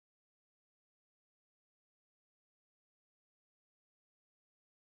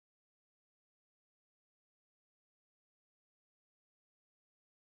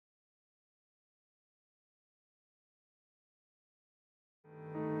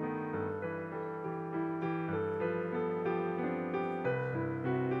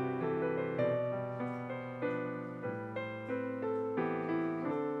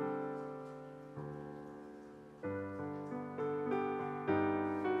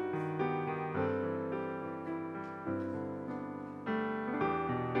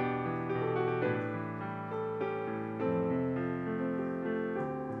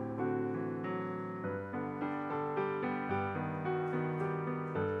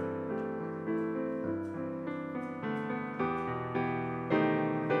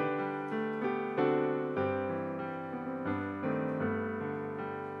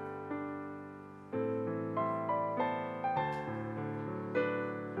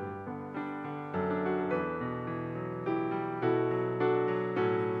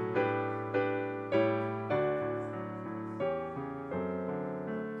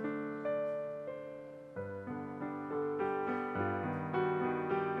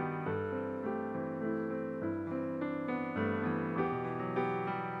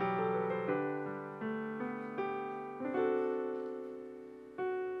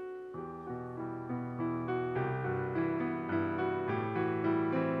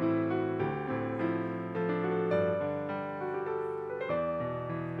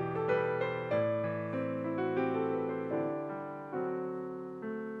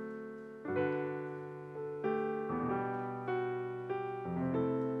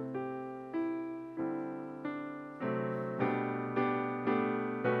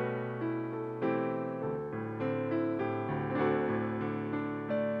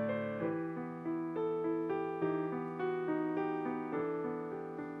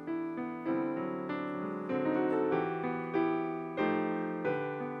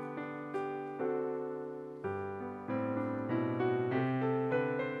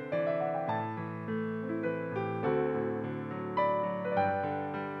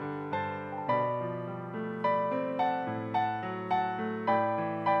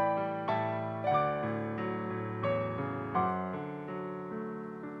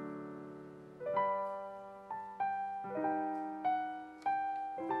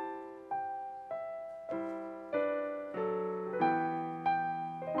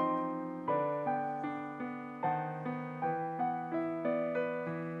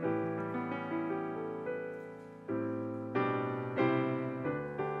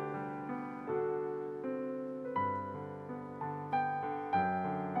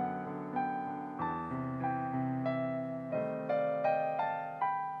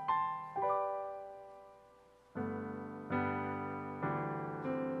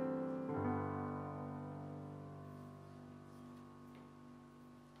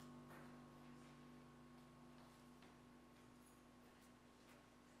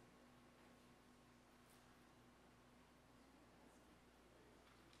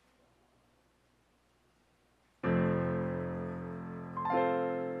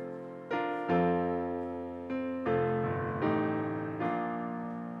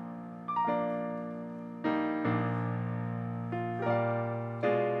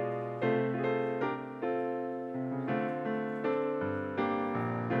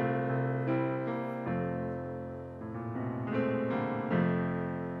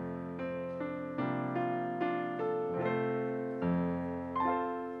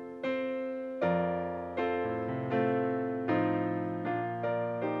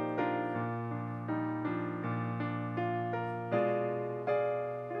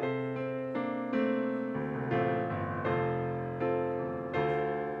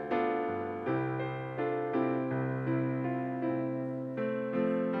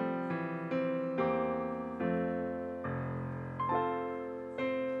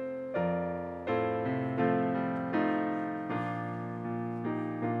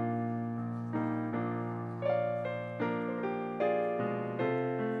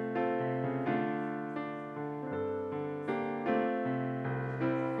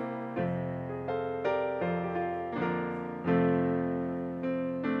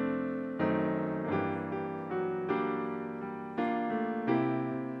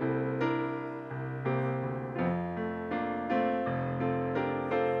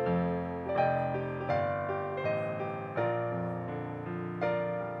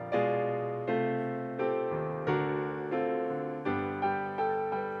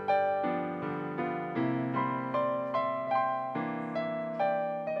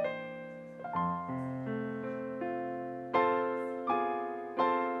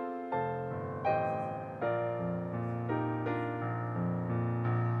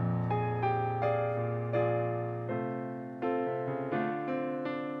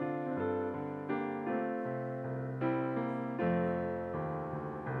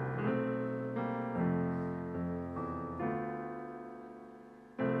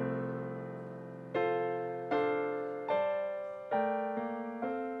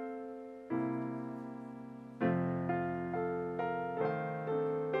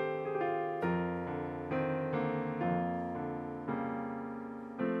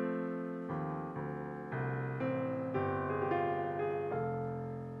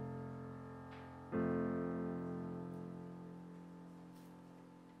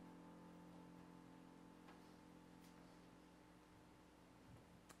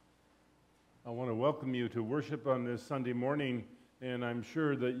want to welcome you to worship on this Sunday morning, and I'm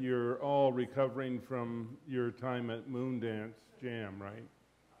sure that you're all recovering from your time at Moondance Jam, right?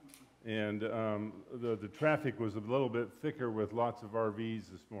 And the traffic was a little bit thicker with lots of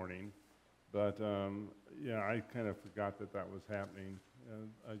RVs this morning, but yeah, I kind of forgot that that was happening.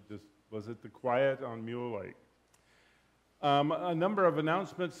 Was it the quiet on Mule Lake? A number of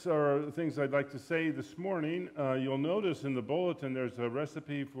announcements or things I'd like to say this morning. You'll notice in the bulletin there's a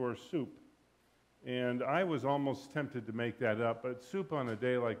recipe for soup. And I was almost tempted to make that up, but soup on a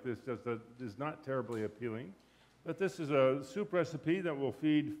day like this is not terribly appealing. But this is a soup recipe that will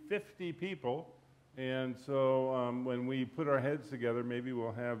feed 50 people. And so when we put our heads together, maybe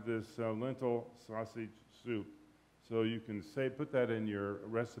we'll have this lentil sausage soup. So you can put that in your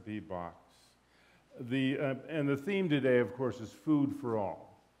recipe box. And the theme today, of course, is food for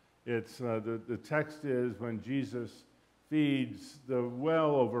all. It's the text is when Jesus feeds the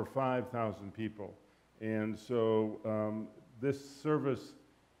well over 5,000 people, and so this service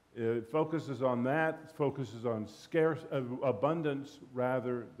focuses on that. Focuses on abundance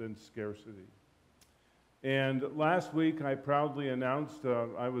rather than scarcity. And last week, I proudly announced.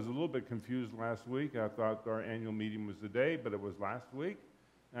 I was a little bit confused last week. I thought our annual meeting was today, but it was last week.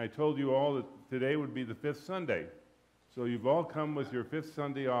 I told you all that today would be the fifth Sunday. So you've all come with your fifth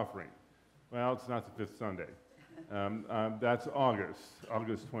Sunday offering. Well, it's not the fifth Sunday. That's August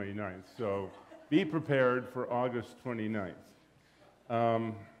 29th. So be prepared for August 29th.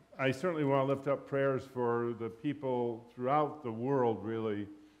 I certainly want to lift up prayers for the people throughout the world, really,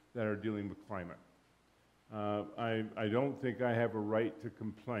 that are dealing with climate. I don't think I have a right to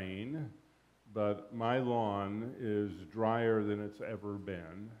complain, but my lawn is drier than it's ever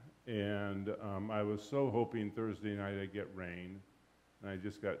been, and I was so hoping Thursday night I'd get rain, and I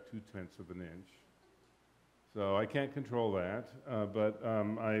just got 0.2 of an inch. So I can't control that, but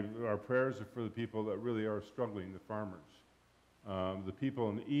our prayers are for the people that really are struggling, the farmers. The people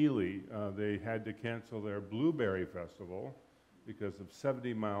in Ely, they had to cancel their blueberry festival because of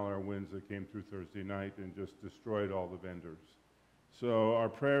 70-mile-an-hour winds that came through Thursday night and just destroyed all the vendors. So our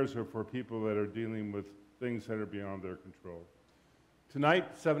prayers are for people that are dealing with things that are beyond their control.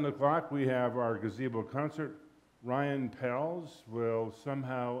 Tonight, 7 o'clock, we have our gazebo concert. Ryan Pels will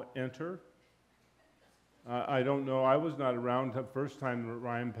somehow enter. I don't know, I was not around the first time that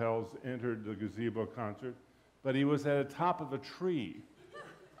Ryan Pels entered the gazebo concert, but he was at the top of a tree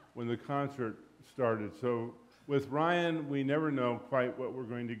when the concert started. So with Ryan, we never know quite what we're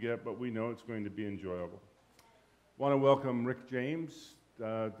going to get, but we know it's going to be enjoyable. Want to welcome Rick James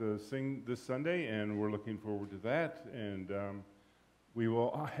to sing this Sunday, and we're looking forward to that. And we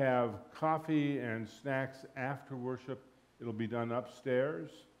will have coffee and snacks after worship. It'll be done upstairs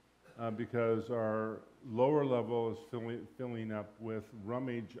because our lower level is filling up with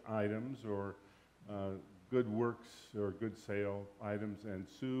rummage items or good works or good sale items. And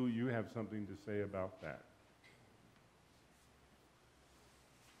Sue, you have something to say about that.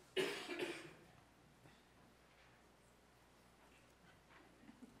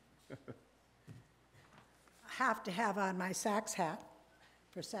 Have to have on my Saks hat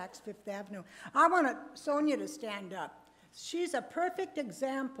for Saks Fifth Avenue. I want Sonia to stand up. She's a perfect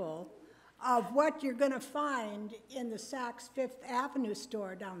example of what you're going to find in the Saks Fifth Avenue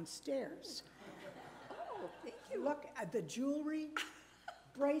store downstairs. Oh, thank you. Look at the jewelry,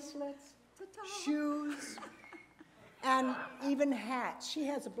 bracelets, shoes, and even hats. She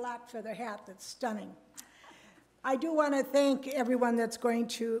has a black feather hat that's stunning. I do want to thank everyone that's going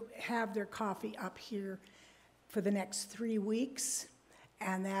to have their coffee up here for the next 3 weeks,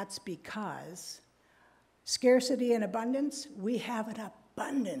 and that's because scarcity and abundance, we have an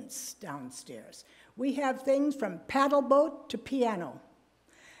abundance downstairs. We have things from paddle boat to piano,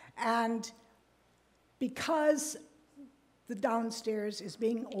 and because the downstairs is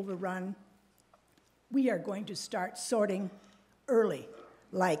being overrun, we are going to start sorting early,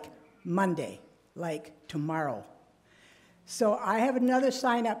 like Monday, like tomorrow. So I have another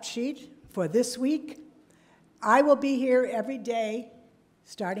sign-up sheet for this week. I will be here every day,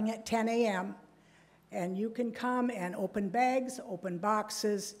 starting at 10 a.m., and you can come and open bags, open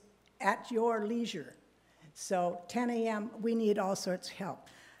boxes at your leisure. So 10 a.m., we need all sorts of help.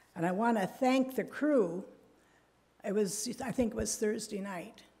 And I want to thank the crew. I think it was Thursday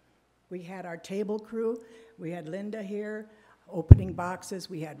night. We had our table crew. We had Linda here opening boxes.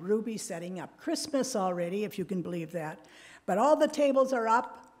 We had Ruby setting up Christmas already, if you can believe that. But all the tables are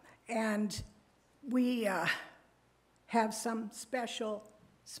up, and we have some special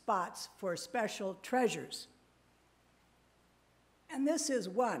spots for special treasures. And this is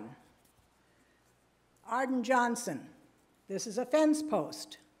one. Arden Johnson. This is a fence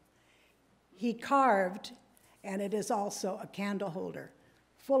post. he carved, and it is also a candle holder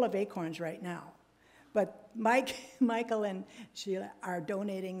full of acorns right now. But Michael and Sheila are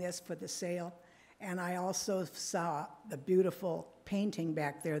donating this for the sale, and I also saw the beautiful painting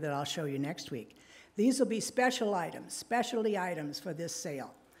back there that I'll show you next week. These will be special items, specialty items for this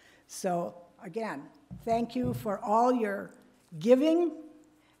sale. So again, thank you for all your giving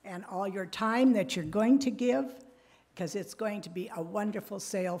and all your time that you're going to give, because it's going to be a wonderful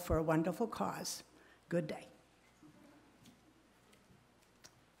sale for a wonderful cause. Good day.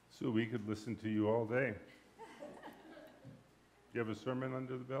 So we could listen to you all day. Do you have a sermon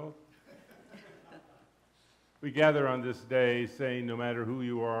under the belt? We gather on this day saying no matter who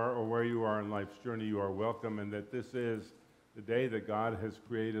you are or where you are in life's journey, you are welcome, and that this is the day that God has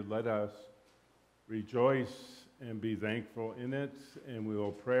created. Let us rejoice and be thankful in it, and we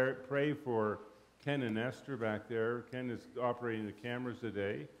will pray for Ken and Esther back there. Ken is operating the cameras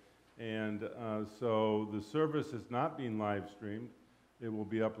today, and so the service is not being live streamed. It will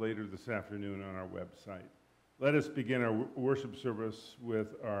be up later this afternoon on our website. Let us begin our worship service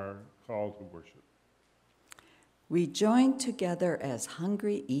with our call to worship. We join together as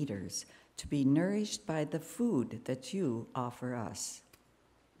hungry eaters to be nourished by the food that you offer us.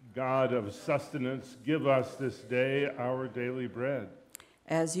 God of sustenance, give us this day our daily bread.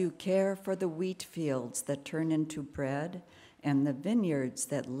 As you care for the wheat fields that turn into bread and the vineyards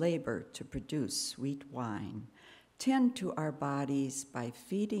that labor to produce sweet wine, tend to our bodies by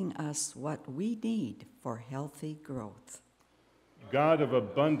feeding us what we need for healthy growth. God of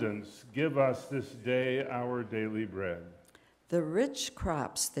abundance, give us this day our daily bread. The rich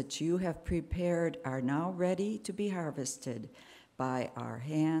crops that you have prepared are now ready to be harvested by our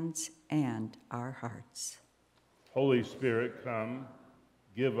hands and our hearts. Holy Spirit, come,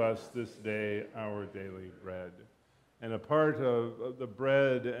 give us this day our daily bread. And a part of the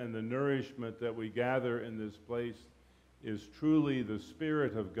bread and the nourishment that we gather in this place is truly the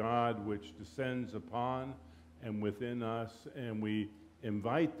Spirit of God which descends upon and within us, and we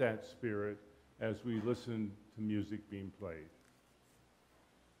invite that Spirit as we listen to music being played.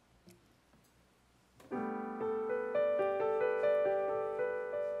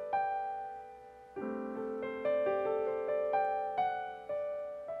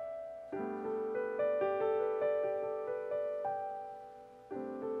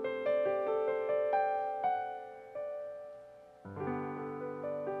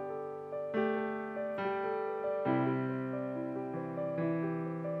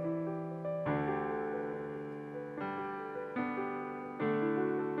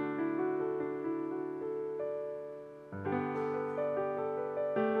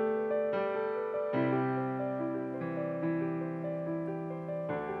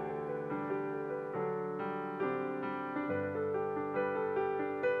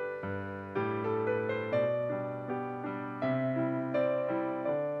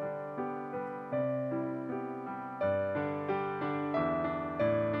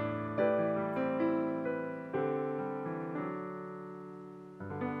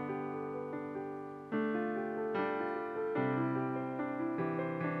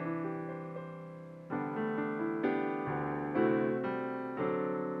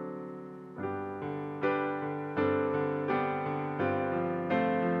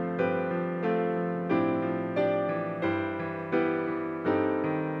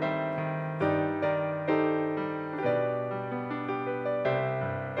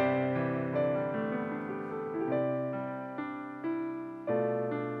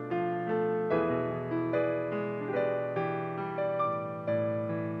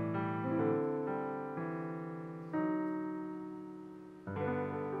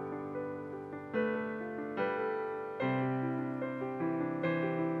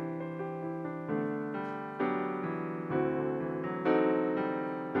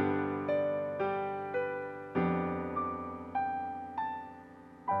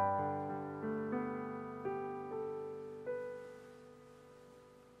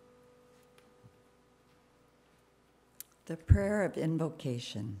 The prayer of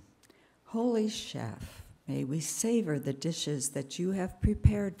invocation. Holy Chef, may we savor the dishes that you have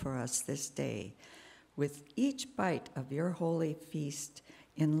prepared for us this day. With each bite of your holy feast,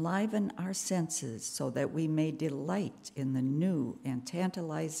 enliven our senses so that we may delight in the new and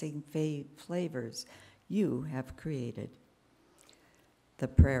tantalizing flavors you have created. The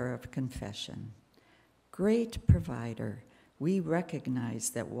prayer of confession. Great provider, we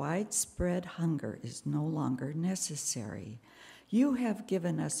recognize that widespread hunger is no longer necessary. You have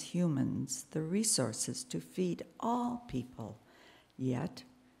given us humans the resources to feed all people, yet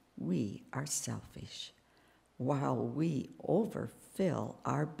we are selfish. while we overfill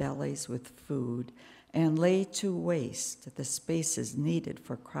our bellies with food and lay to waste the spaces needed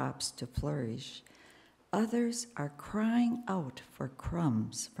for crops to flourish, others are crying out for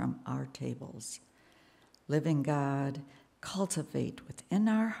crumbs from our tables. Living God, cultivate within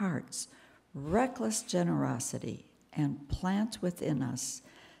our hearts reckless generosity and plant within us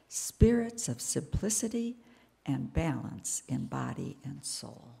spirits of simplicity and balance in body and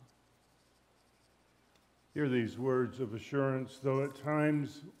soul. Hear these words of assurance, though at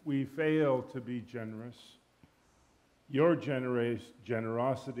times we fail to be generous. Your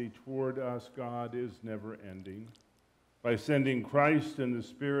generosity toward us, God, is never ending. By sending Christ and the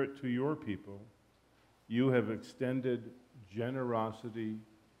Spirit to your people, you have extended generosity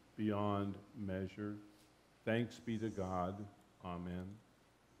beyond measure. Thanks be to God. Amen.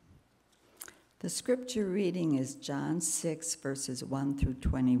 The scripture reading is John 6, verses 1 through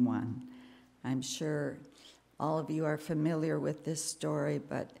 21. I'm sure all of you are familiar with this story,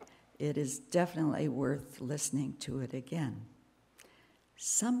 but it is definitely worth listening to it again.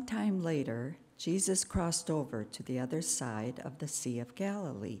 Sometime later, Jesus crossed over to the other side of the Sea of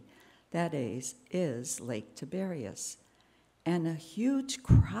Galilee, that is Lake Tiberias, and a huge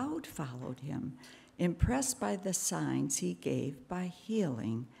crowd followed him, impressed by the signs he gave by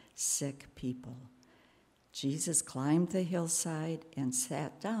healing sick people. Jesus climbed the hillside and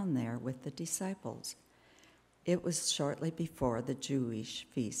sat down there with the disciples. It was shortly before the Jewish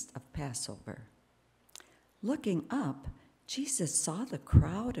feast of Passover. Looking up, Jesus saw the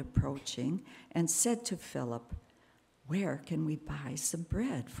crowd approaching and said to Philip, "Where can we buy some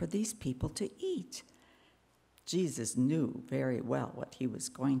bread for these people to eat?" Jesus knew very well what he was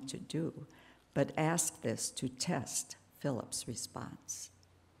going to do, but asked this to test Philip's response.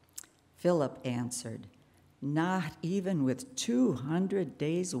 Philip answered, "Not even with 200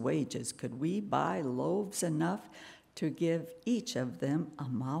 days' wages could we buy loaves enough to give each of them a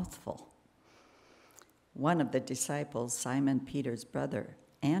mouthful." One of the disciples, Simon Peter's brother,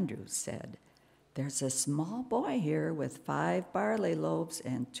 Andrew, said, "There's a small boy here with 5 barley loaves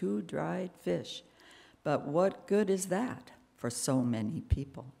and 2 dried fish, but what good is that for so many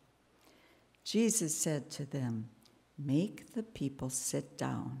people?" Jesus said to them, "Make the people sit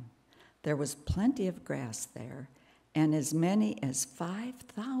down." There was plenty of grass there, and as many as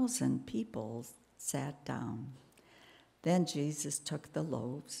 5,000 people sat down. Then Jesus took the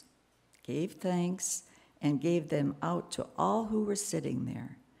loaves, gave thanks, and gave them out to all who were sitting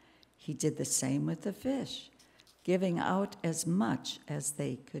there. He did the same with the fish, giving out as much as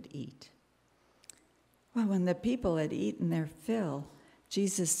they could eat. Well, when the people had eaten their fill,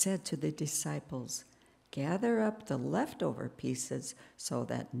 Jesus said to the disciples, "Gather up the leftover pieces so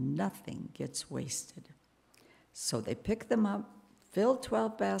that nothing gets wasted." So they picked them up, filled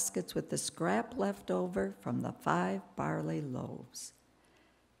 12 baskets with the scrap left over from the 5 barley loaves.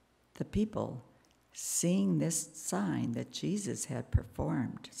 The people, seeing this sign that Jesus had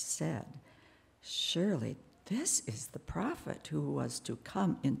performed, said, "Surely this is the prophet who was to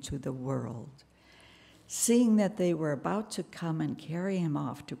come into the world." Seeing that they were about to come and carry him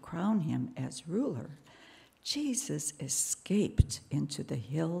off to crown him as ruler, Jesus escaped into the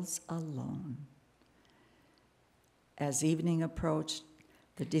hills alone. As evening approached,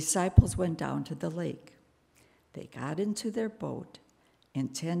 the disciples went down to the lake. They got into their boat,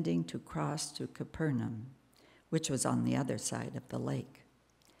 intending to cross to Capernaum, which was on the other side of the lake.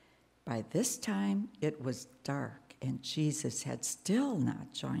 By this time, it was dark, and Jesus had still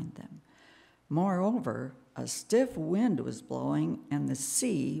not joined them. Moreover, a stiff wind was blowing, and the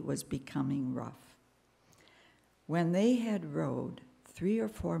sea was becoming rough. When they had rowed 3 or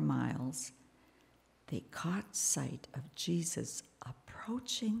 4 miles, they caught sight of Jesus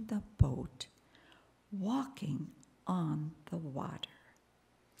approaching the boat, walking on the water.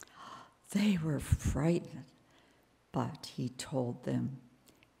 They were frightened, but he told them,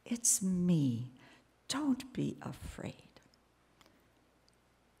 "It's me. Don't be afraid."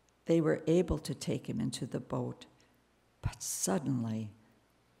 They were able to take him into the boat, but suddenly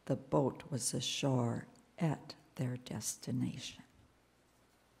the boat was ashore at their destination.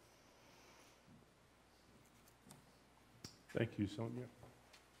 Thank you, Sonia.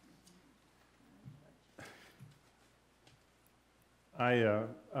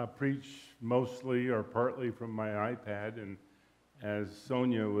 I preach mostly or partly from my iPad, and as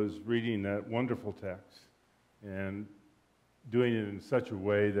Sonia was reading that wonderful text and doing it in such a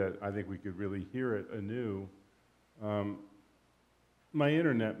way that I think we could really hear it anew, my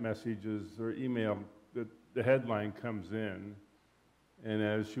internet messages or email, the headline comes in, and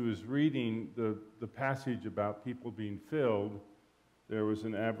as she was reading the passage about people being filled, there was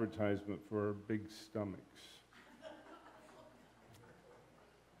an advertisement for big stomachs.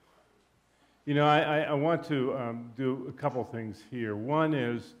 You know, I want to do a couple things here. One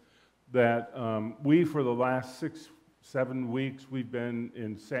is that we, for the last 7 weeks, we've been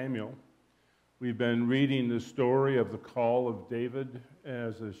in Samuel. We've been reading the story of the call of David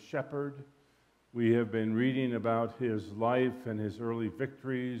as a shepherd. We have been reading about his life and his early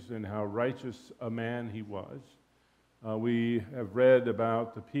victories and how righteous a man he was. We have read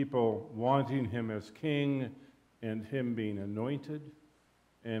about the people wanting him as king and him being anointed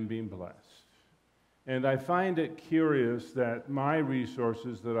and being blessed. And I find it curious that my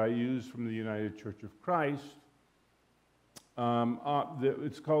resources that I use from the United Church of Christ,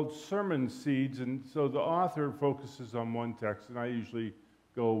 it's called Sermon Seeds, and so the author focuses on one text, and I usually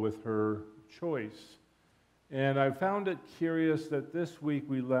go with her choice. And I found it curious that this week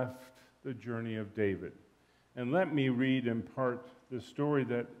we left the journey of David. And let me read in part the story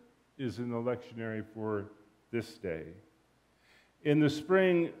that is in the lectionary for this day. In the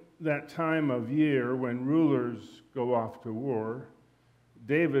spring, that time of year when rulers go off to war,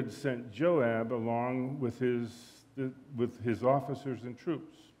 David sent Joab along with his officers and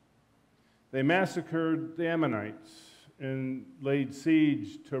troops. They massacred the Ammonites and laid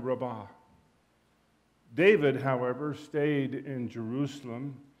siege to Rabbah. David, however, stayed in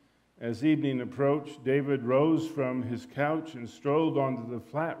Jerusalem. As evening approached, David rose from his couch and strolled onto the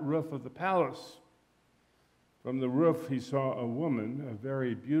flat roof of the palace. From the roof, he saw a woman, a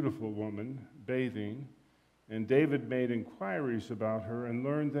very beautiful woman, bathing, and David made inquiries about her and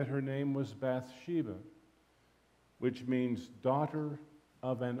learned that her name was Bathsheba, which means daughter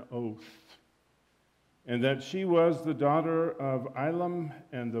of an oath, and that she was the daughter of Elam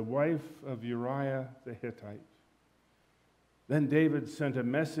and the wife of Uriah the Hittite. Then David sent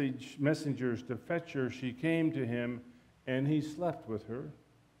messengers to fetch her. She came to him, and he slept with her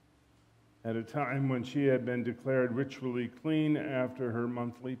at a time when she had been declared ritually clean after her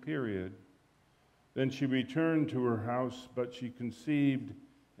monthly period. Then she returned to her house, but she conceived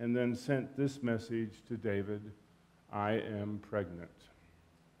and then sent this message to David, I am pregnant.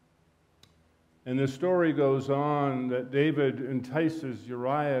 And the story goes on that David entices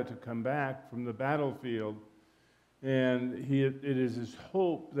Uriah to come back from the battlefield, and it is his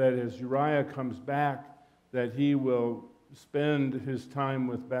hope that as Uriah comes back that he will spend his time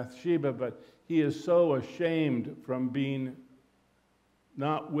with Bathsheba, but he is so ashamed from being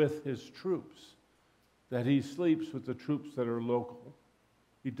not with his troops that he sleeps with the troops that are local.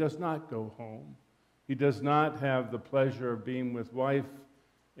 He does not go home. He does not have the pleasure of being with wife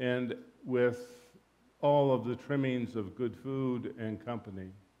and with all of the trimmings of good food and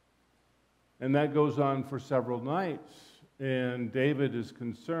company. And that goes on for several nights, and David is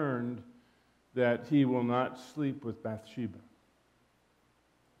concerned that he will not sleep with Bathsheba.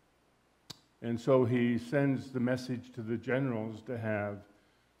 And so he sends the message to the generals to have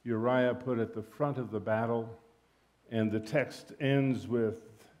Uriah put at the front of the battle, and the text ends with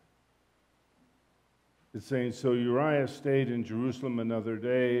it saying, so Uriah stayed in Jerusalem another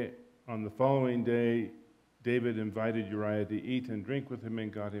day. On the following day, David invited Uriah to eat and drink with him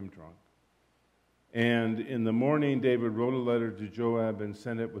and got him drunk. And in the morning, David wrote a letter to Joab and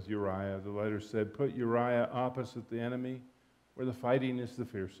sent it with Uriah. The letter said, put Uriah opposite the enemy where the fighting is the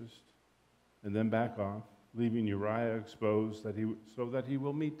fiercest, and then back off, leaving Uriah exposed so that he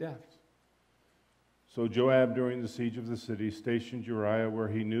will meet death. So Joab, during the siege of the city, stationed Uriah where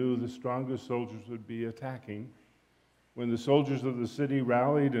he knew the strongest soldiers would be attacking. When the soldiers of the city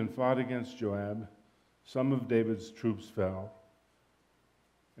rallied and fought against Joab, some of David's troops fell,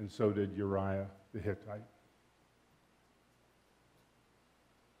 and so did Uriah the Hittite.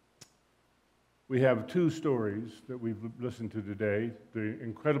 We have two stories that we've listened to today. The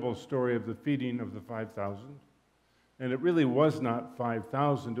incredible story of the feeding of the 5,000. And it really was not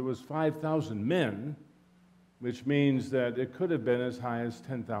 5,000, it was 5,000 men, which means that it could have been as high as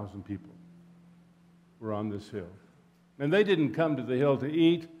 10,000 people were on this hill. And they didn't come to the hill to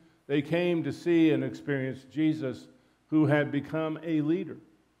eat, they came to see and experience Jesus, who had become a leader,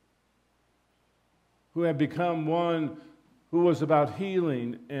 who had become one who was about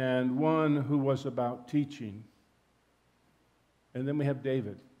healing and one who was about teaching. And then we have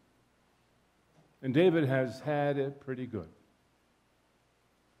David. And David has had it pretty good.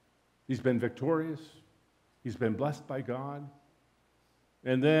 He's been victorious. He's been blessed by God.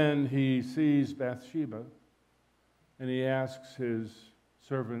 And then he sees Bathsheba, and he asks his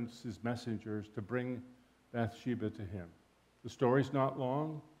servants, his messengers, to bring Bathsheba to him. The story's not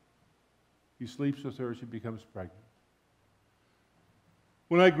long. He sleeps with her. She becomes pregnant.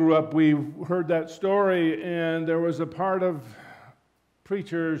 When I grew up, we heard that story, and there was a part of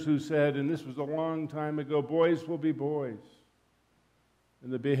preachers who said, and this was a long time ago, boys will be boys.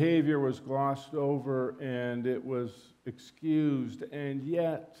 and the behavior was glossed over and it was excused. And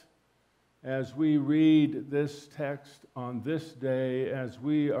yet, as we read this text on this day, as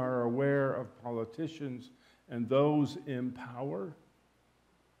we are aware of politicians and those in power,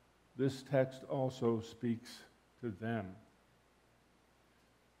 this text also speaks to them.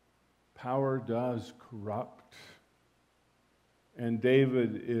 Power does corrupt, and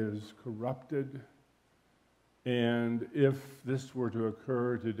David is corrupted. And if this were to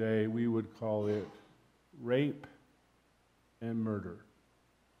occur today, we would call it rape and murder.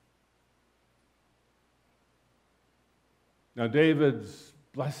 Now, David's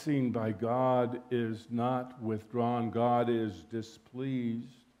blessing by God is not withdrawn. God is displeased.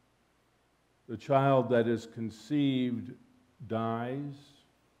 The child that is conceived dies.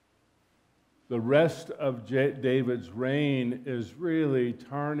 The rest of David's reign is really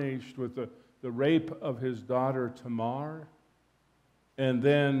tarnished with the rape of his daughter Tamar. And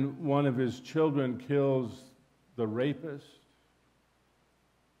then one of his children kills the rapist.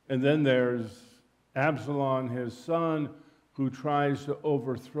 And then there's Absalom, his son, who tries to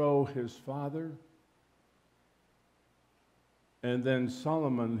overthrow his father. And then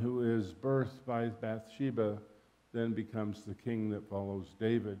Solomon, who is birthed by Bathsheba, then becomes the king that follows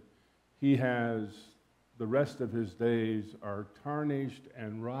David. He has, the rest of his days are tarnished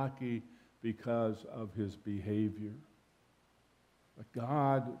and rocky because of his behavior. But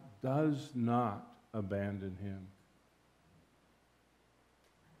God does not abandon him.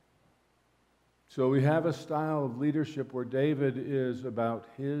 So we have a style of leadership where David is about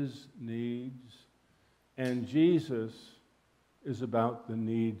his needs, and Jesus is about the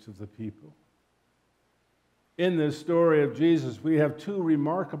needs of the people. In this story of Jesus, we have two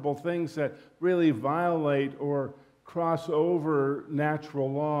remarkable things that really violate or cross over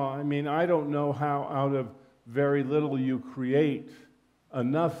natural law. I mean, I don't know how out of very little you create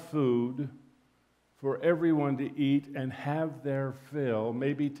enough food for everyone to eat and have their fill,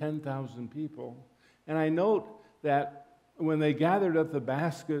 maybe 10,000 people. And I note that when they gathered up the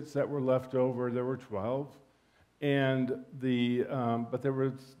baskets that were left over, there were 12, and but there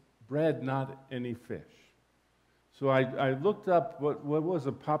was bread, not any fish. So I looked up what was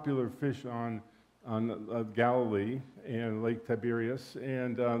a popular fish on Galilee and Lake Tiberias,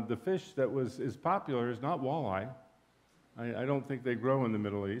 and the fish that is popular is not walleye. I don't think they grow in the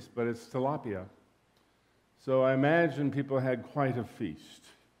Middle East, but it's tilapia. So I imagine people had quite a feast.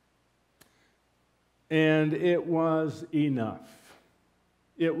 And it was enough.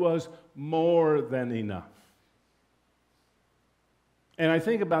 It was more than enough. And I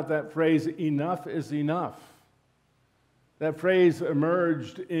think about that phrase, enough is enough. That phrase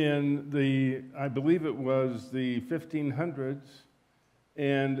emerged in I believe it was the 1500s.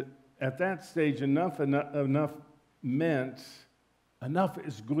 And at that stage, enough meant enough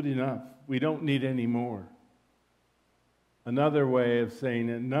is good enough. We don't need any more. Another way of saying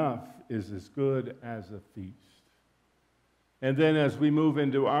enough is as good as a feast. And then as we move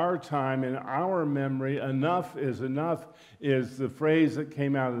into our time, in our memory, enough is the phrase that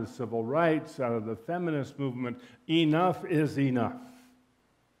came out of the civil rights, out of the feminist movement. Enough is enough.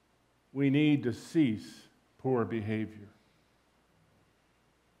 We need to cease poor behavior.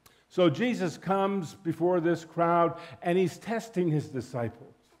 So Jesus comes before this crowd, and he's testing his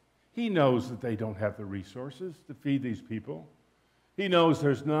disciples. He knows that they don't have the resources to feed these people. He knows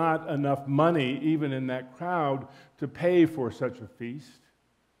there's not enough money, even in that crowd, to pay for such a feast.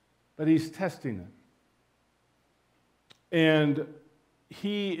 But he's testing them. And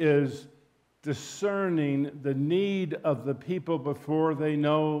he is discerning the need of the people before they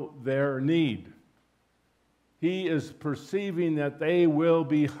know their need. He is perceiving that they will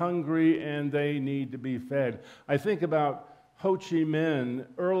be hungry and they need to be fed. I think about Ho Chi Minh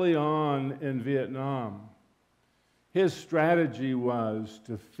early on in Vietnam. His strategy was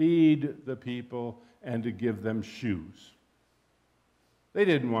to feed the people and to give them shoes. They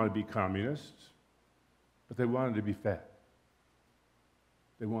didn't want to be communists, but they wanted to be fed.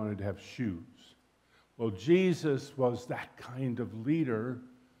 They wanted to have shoes. Well, Jesus was that kind of leader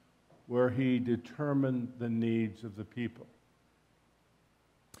where he determined the needs of the people.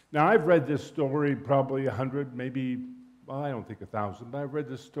 Now, I've read this story probably 100, maybe, well, I don't think 1,000, but I've read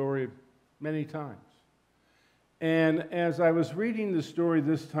this story many times. And as I was reading the story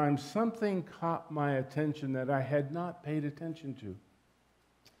this time, something caught my attention that I had not paid attention to.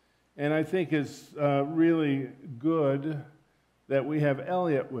 And I think it's really good that we have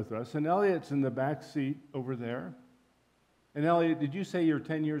Elliot with us. And Elliot's in the back seat over there. And Elliot, did you say you're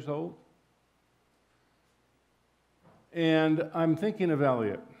 10 years old? And I'm thinking of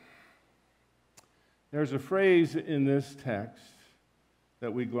Elliot. There's a phrase in this text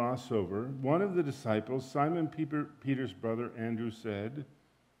that we gloss over. One of the disciples, Simon Peter's brother Andrew, said,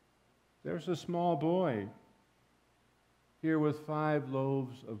 "There's a small boy here with 5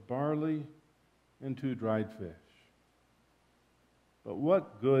 loaves of barley and 2 dried fish. But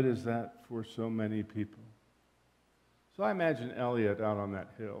what good is that for so many people?" So I imagine Elliot out on that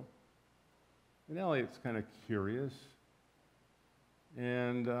hill. And Elliot's kind of curious.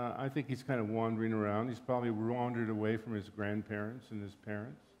 And I think he's kind of wandering around. He's probably wandered away from his grandparents and his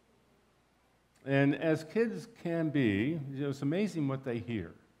parents. And as kids can be, it's amazing what they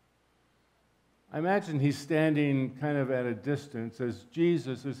hear. I imagine he's standing kind of at a distance as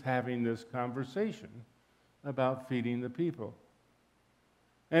Jesus is having this conversation about feeding the people.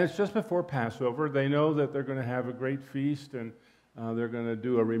 And it's just before Passover. They know that they're going to have a great feast, and they're going to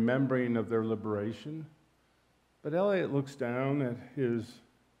do a remembering of their liberation. But Elliot looks down at his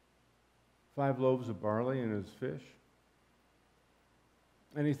 5 loaves of barley and his fish,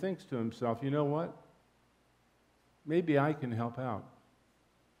 and he thinks to himself, you know what? Maybe I can help out.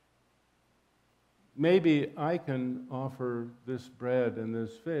 Maybe I can offer this bread and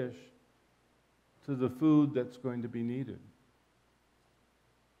this fish to the food that's going to be needed.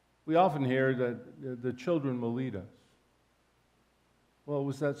 We often hear that the children will lead us. Well, it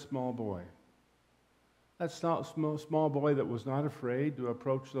was that small boy. That small boy that was not afraid to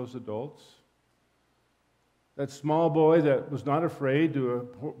approach those adults. That small boy that was not afraid to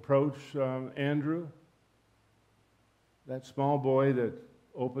approach Andrew. That small boy that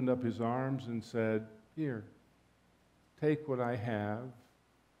opened up his arms and said, "Here, take what I have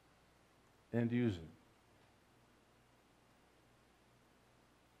and use it."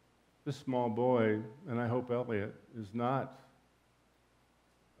 This small boy, and I hope Elliot, is not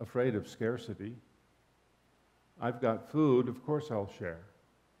afraid of scarcity. I've got food, of course I'll share.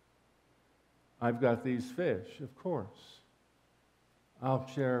 I've got these fish, of course. I'll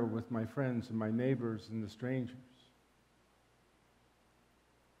share with my friends and my neighbors and the strangers.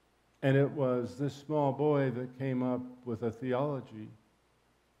 And it was this small boy that came up with a theology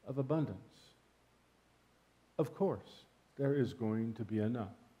of abundance. Of course, there is going to be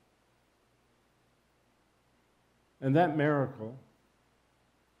enough. And that miracle,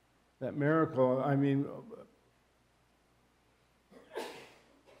 I mean,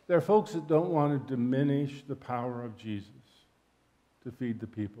 there are folks that don't want to diminish the power of Jesus to feed the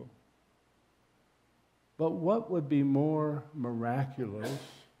people. But what would be more miraculous?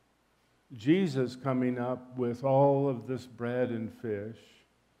 Jesus coming up with all of this bread and fish,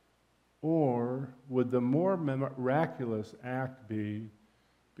 or would the more miraculous act be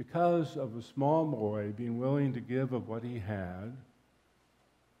because of a small boy being willing to give of what he had,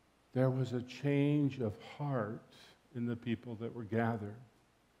 there was a change of heart in the people that were gathered.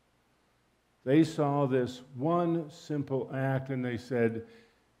 They saw this one simple act and they said,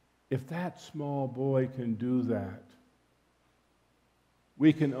 if that small boy can do that,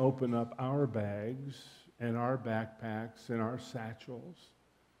 we can open up our bags and our backpacks and our satchels,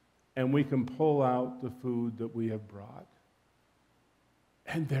 and we can pull out the food that we have brought.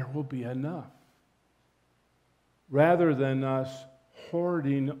 And there will be enough. Rather than us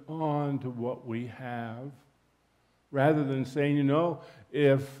hoarding on to what we have, rather than saying, you know,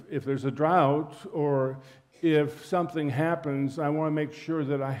 if there's a drought or if something happens, I want to make sure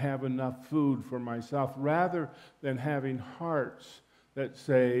that I have enough food for myself, rather than having hearts that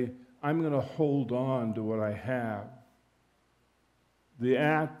say, I'm going to hold on to what I have. The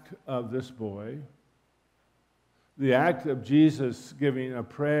act of this boy, the act of Jesus giving a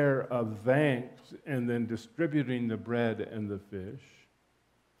prayer of thanks and then distributing the bread and the fish,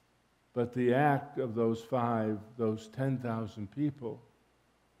 but the act of those 10,000 people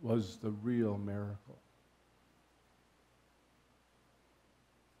was the real miracle.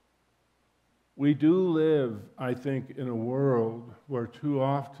 We do live, I think, in a world where too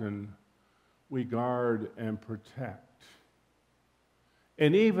often we guard and protect.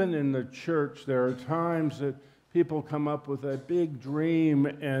 And even in the church, there are times that people come up with a big dream,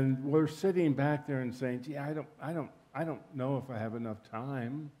 and we're sitting back there and saying, "Gee, I don't know if I have enough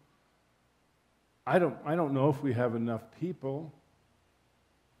time. I don't know if we have enough people.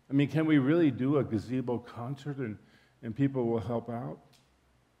 I mean, can we really do a gazebo concert and people will help out?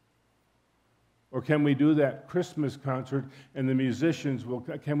 Or can we do that Christmas concert and the musicians will,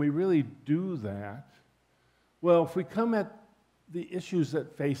 can we really do that?" Well, if we come at the issues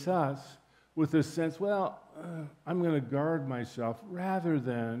that face us with this sense, I'm going to guard myself, rather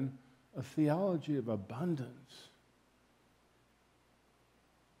than a theology of abundance,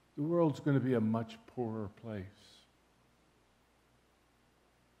 the world's going to be a much poorer place.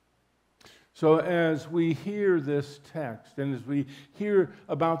 So as we hear this text, and as we hear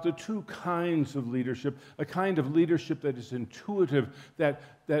about the two kinds of leadership, a kind of leadership that is intuitive, that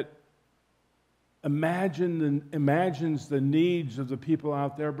imagines the needs of the people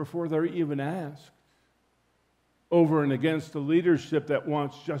out there before they're even asked, over and against a leadership that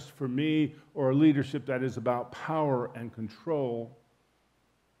wants just for me, or a leadership that is about power and control,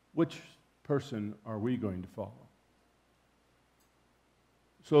 which person are we going to follow?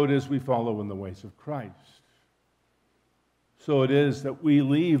 So it is we follow in the ways of Christ. So it is that we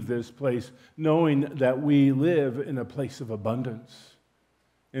leave this place knowing that we live in a place of abundance.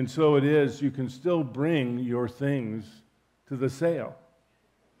 And so it is you can still bring your things to the sale.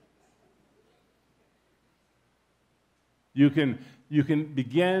 You can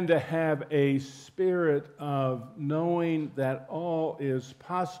begin to have a spirit of knowing that all is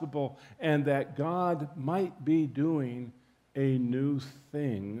possible and that God might be doing a new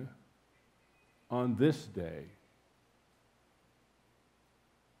thing on this day.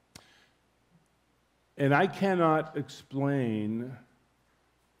 And I cannot explain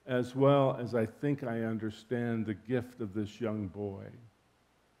as well as I think I understand the gift of this young boy,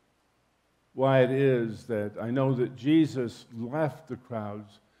 why it is that I know that Jesus left the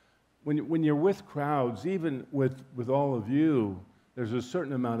crowds. When you're with crowds, even with all of you, there's a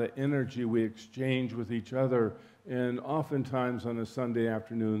certain amount of energy we exchange with each other. And oftentimes on a Sunday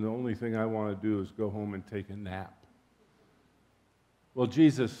afternoon, the only thing I want to do is go home and take a nap. Well,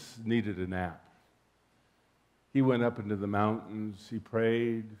 Jesus needed a nap. He went up into the mountains, he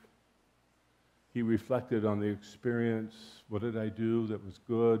prayed, he reflected on the experience. What did I do that was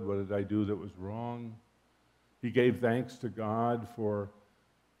good? What did I do that was wrong? He gave thanks to God for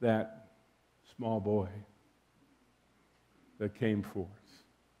that small boy that came forth.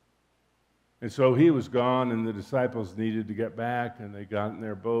 And so he was gone, and the disciples needed to get back, and they got in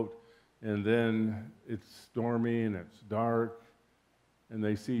their boat, and then it's stormy and it's dark, and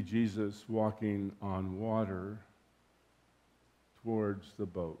they see Jesus walking on water towards the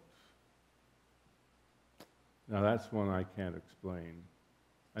boat. Now that's one I can't explain.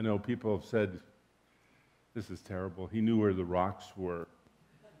 I know people have said, this is terrible. He knew where the rocks were.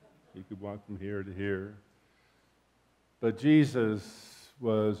 He could walk from here to here. But Jesus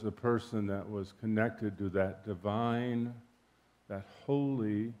was a person that was connected to that divine, that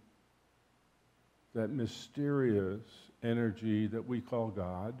holy, that mysterious energy that we call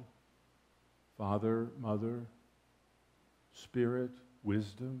God, Father, Mother, Spirit,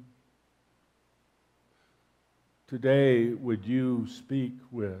 wisdom. Today, would you speak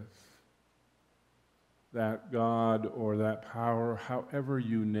with that God or that power, however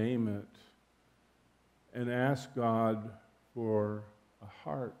you name it, and ask God for a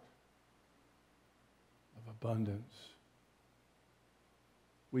heart of abundance?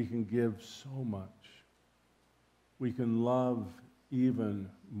 We can give so much. We can love even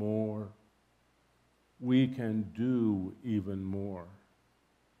more. We can do even more.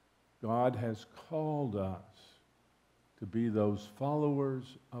 God has called us to be those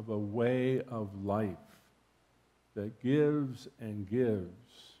followers of a way of life that gives and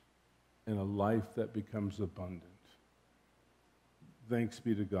gives in a life that becomes abundant. Thanks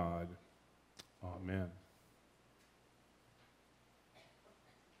be to God. Amen.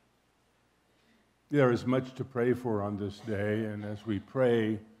 There is much to pray for on this day, and as we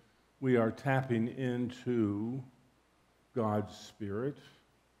pray, we are tapping into God's Spirit.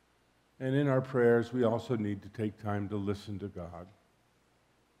 And in our prayers, we also need to take time to listen to God.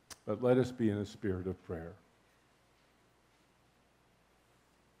 But let us be in a spirit of prayer.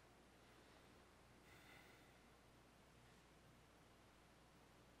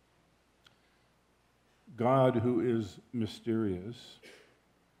 God who is mysterious,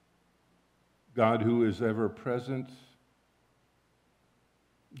 God who is ever present,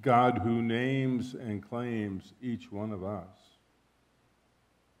 God who names and claims each one of us.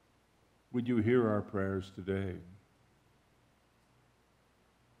 Would you hear our prayers today?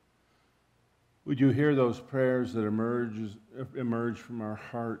 Would you hear those prayers that emerge from our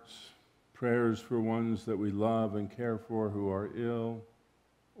hearts, prayers for ones that we love and care for who are ill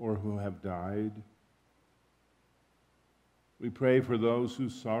or who have died? We pray for those who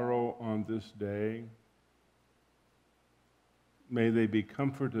sorrow on this day. May they be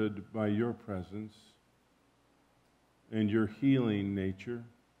comforted by your presence and your healing nature.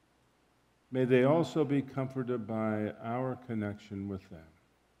 May they also be comforted by our connection with them.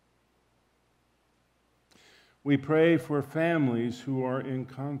 We pray for families who are in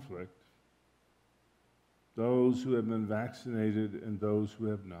conflict, those who have been vaccinated and those who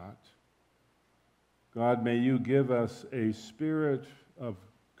have not. God, may you give us a spirit of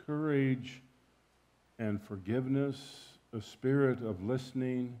courage and forgiveness, a spirit of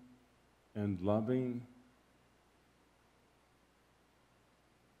listening and loving.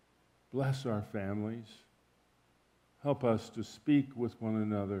 Bless our families. Help us to speak with one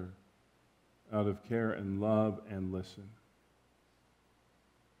another out of care and love and listen.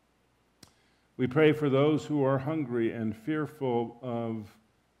 We pray for those who are hungry and fearful of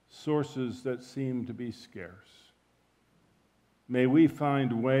sources that seem to be scarce. May we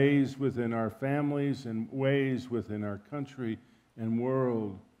find ways within our families and ways within our country and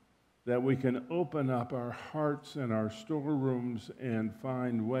world that we can open up our hearts and our storerooms and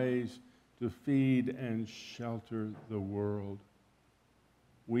find ways to feed and shelter the world.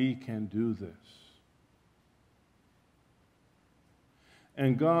 We can do this.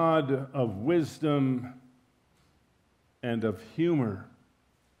 And God of wisdom and of humor,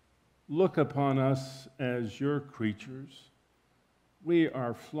 look upon us as your creatures. We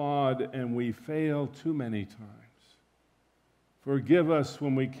are flawed and we fail too many times. Forgive us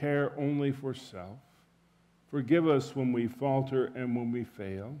when we care only for self. Forgive us when we falter and when we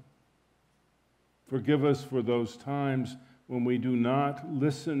fail. Forgive us for those times when we do not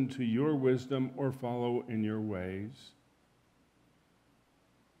listen to your wisdom or follow in your ways.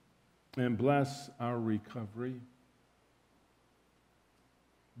 And bless our recovery.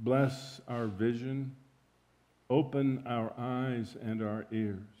 Bless our vision. Open our eyes and our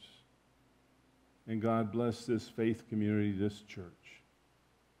ears. And God bless this faith community, this church.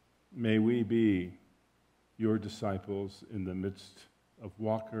 May we be your disciples in the midst of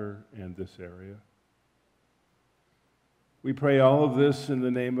Walker and this area. We pray all of this in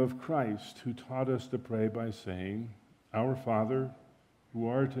the name of Christ, who taught us to pray by saying, Our Father, who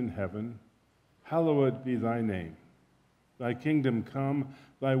art in heaven, hallowed be thy name. Thy kingdom come,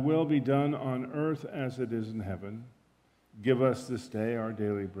 thy will be done on earth as it is in heaven. Give us this day our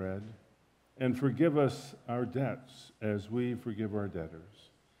daily bread, and forgive us our debts as we forgive our debtors.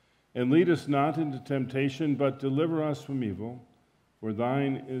 And lead us not into temptation, but deliver us from evil. For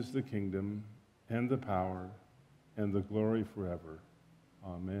thine is the kingdom, and the power, and the glory forever.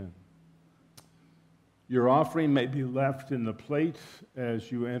 Amen. Your offering may be left in the plate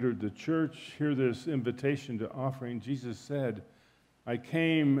as you entered the church. Hear this invitation to offering. Jesus said, I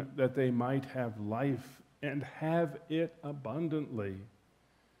came that they might have life and have it abundantly.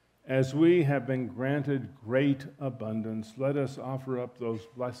 As we have been granted great abundance, let us offer up those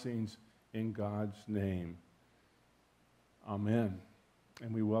blessings in God's name. Amen.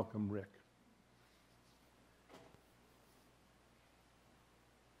 And we welcome Rick.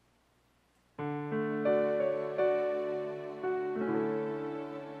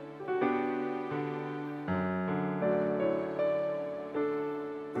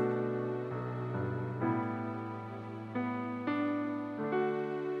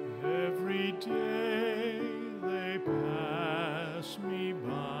 Every day they pass me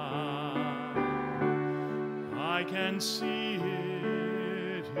by, I can see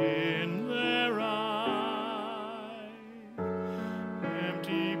it in their eyes.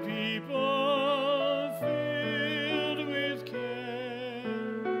 Empty people filled with care,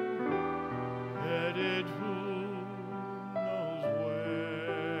 headed who knows where.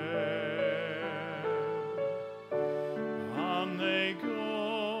 On they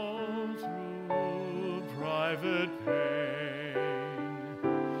go through private pain,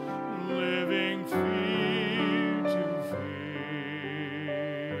 living fear to fear.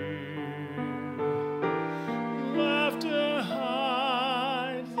 Laughter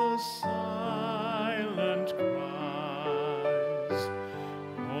hides the silent cries,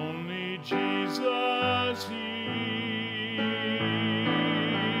 only Jesus hears.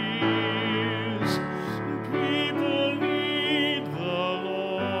 People need the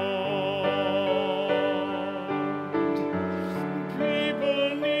Lord,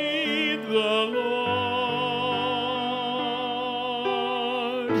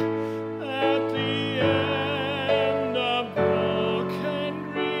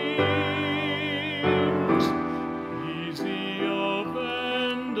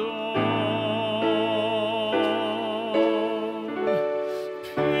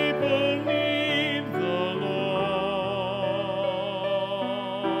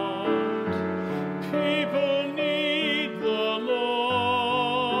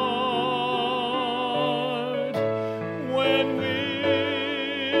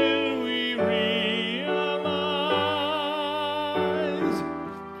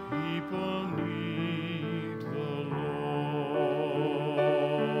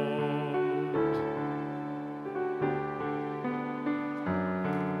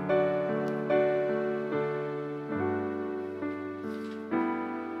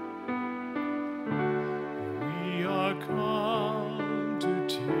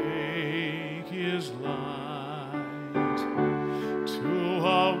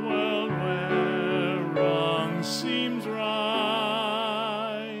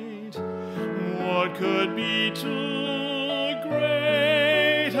 could be too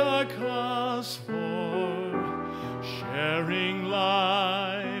great a cause for sharing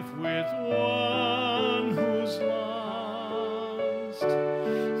life with one who's lost.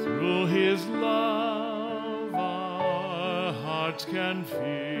 Through his love our hearts can feel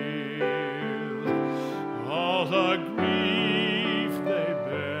all the grief they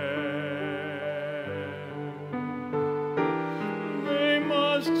bear. They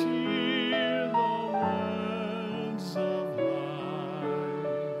must hear the words of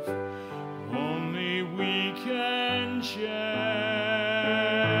life only we can share.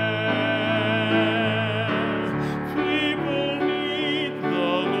 People need the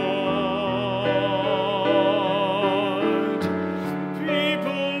Lord.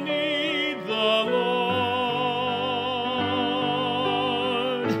 People need the Lord.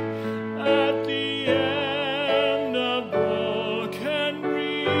 At the end of broken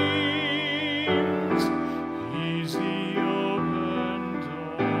dreams, he's the open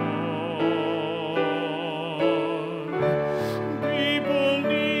door. People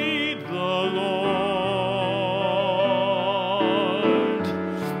need the Lord.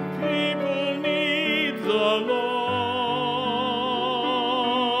 People need the Lord.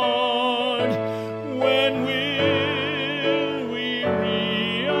 When will we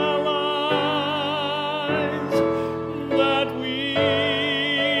realize that we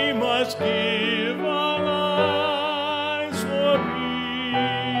must give our lives for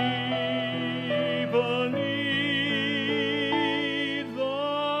people need the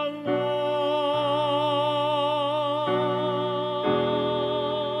Lord.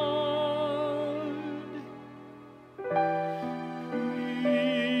 People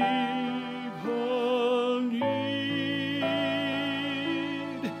need the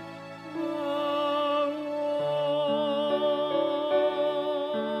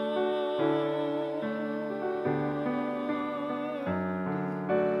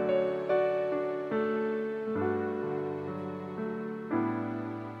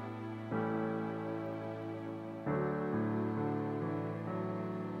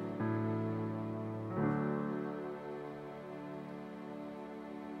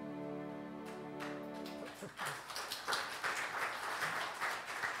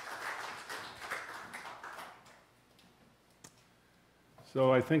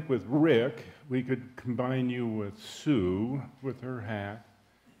So I think with Rick, we could combine you with Sue with her hat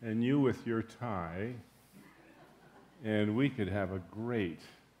and you with your tie, and we could have a great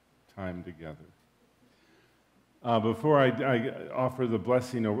time together. Before I offer the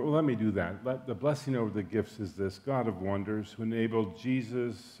blessing over, well, let me do that. The blessing over the gifts is this: God of wonders, who enabled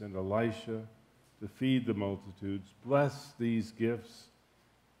Jesus and Elisha to feed the multitudes, bless these gifts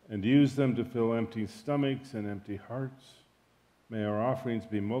and use them to fill empty stomachs and empty hearts. May our offerings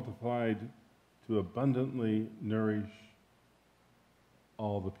be multiplied to abundantly nourish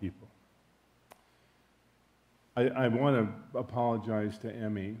all the people. I want to apologize to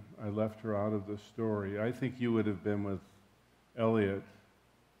Emmy. I left her out of the story. I think you would have been with Elliot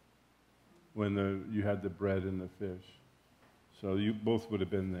when you had the bread and the fish. So you both would have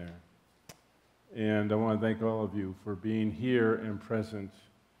been there. And I want to thank all of you for being here and present,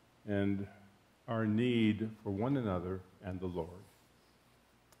 and our need for one another and the Lord.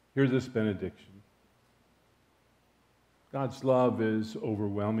 Hear this benediction. God's love is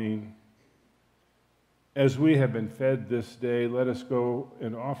overwhelming. As we have been fed this day, let us go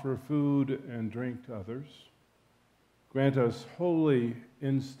and offer food and drink to others. Grant us holy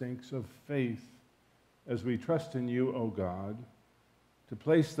instincts of faith as we trust in you, O God, to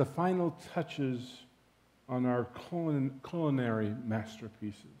place the final touches on our culinary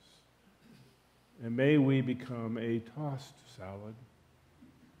masterpieces. And may we become a tossed salad,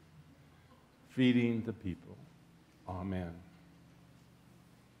 feeding the people. Amen.